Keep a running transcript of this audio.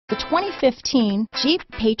The 2015 Jeep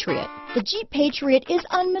Patriot. The Jeep Patriot is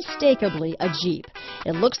unmistakably a Jeep.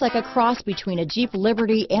 It looks like a cross between a Jeep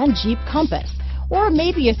Liberty and Jeep Compass, or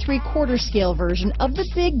maybe a 3/4 scale version of the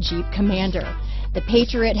big Jeep Commander. The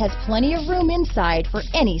Patriot has plenty of room inside for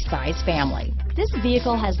any size family. This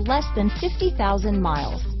vehicle has less than 50,000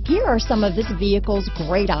 miles. Here are some of this vehicle's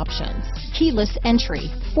great options: keyless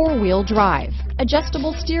entry, 4-wheel drive,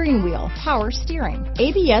 adjustable steering wheel, power steering,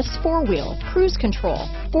 ABS 4-wheel, cruise control,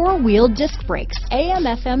 4-wheel disc brakes,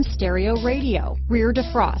 AM/FM stereo radio, rear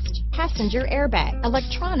defrost, passenger airbag,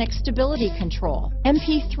 electronic stability control,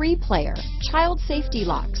 MP3 player, child safety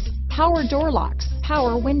locks, power door locks,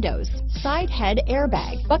 power windows, side head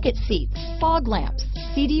airbag, bucket seats, fog lamps,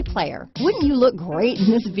 CD player. Wouldn't you look great in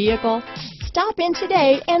this vehicle? Stop in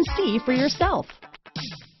today and see for yourself.